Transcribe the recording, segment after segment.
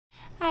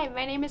Hi,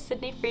 my name is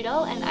Sydney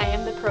Friedel and I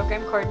am the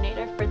program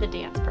coordinator for the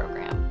dance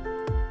program.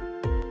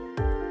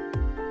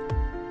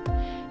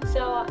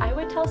 So I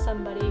would tell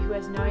somebody who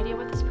has no idea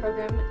what this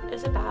program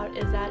is about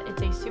is that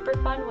it's a super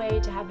fun way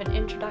to have an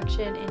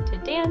introduction into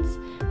dance.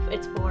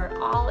 It's for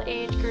all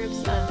age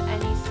groups of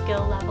any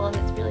skill level, and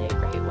it's really a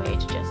great way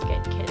to just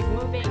get kids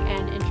moving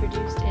and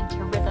introduced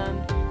into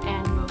rhythm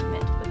and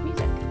movement with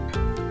music.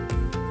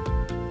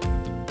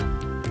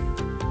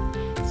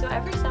 So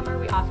every summer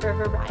we offer a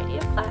variety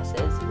of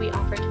classes. We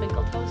offer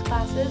Twinkle Toes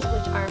classes,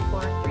 which are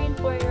for 3 and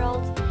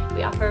 4-year-olds.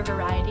 We offer a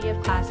variety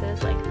of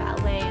classes like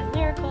ballet and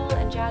lyrical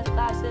and jazz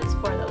classes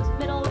for those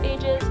middle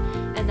ages.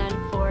 And then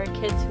for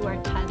kids who are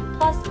 10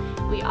 plus,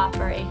 we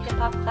offer a hip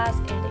hop class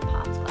and a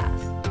pops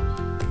class.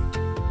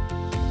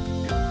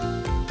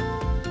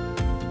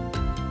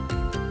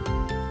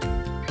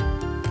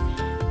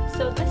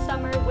 So this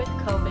summer with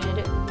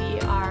COVID, we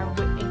are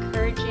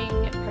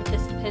encouraging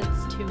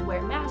participants to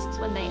wear masks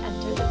when they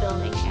enter the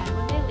building and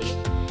when they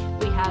leave.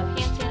 We have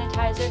hand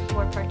sanitizer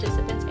for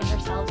participants and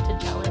ourselves to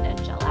gel in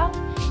and gel out,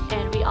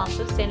 and we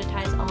also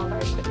sanitize all of our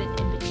equipment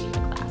in between the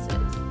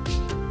classes.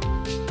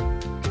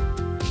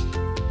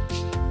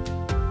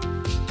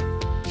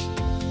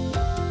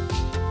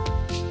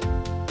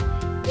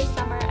 This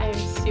summer I am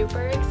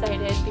super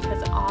excited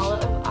because all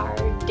of our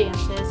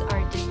dances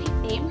are Disney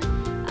themed.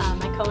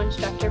 My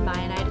co-instructor Maya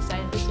and I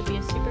decided this would be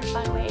a super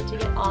fun way to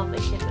get all of the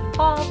kids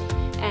involved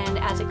and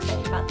as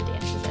excited about the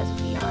dances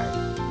as we are.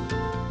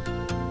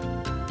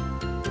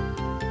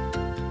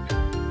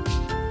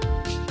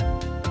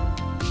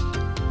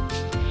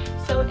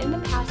 So in the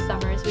past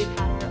summers, we've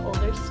had our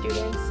older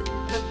students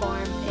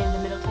perform in the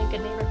Middleton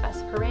Good Neighbor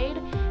Fest Parade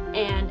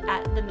and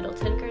at the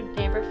Middleton Good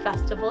Neighbor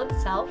Festival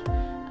itself.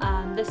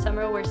 This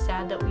summer we're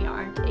sad that we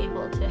aren't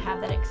able to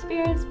have that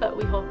experience, but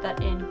we hope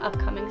that in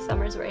upcoming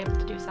summers we're able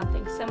to do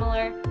something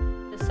similar.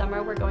 This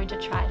summer we're going to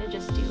try to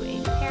just do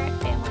a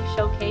parent-family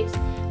showcase,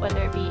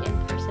 whether it be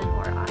in person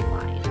or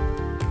online.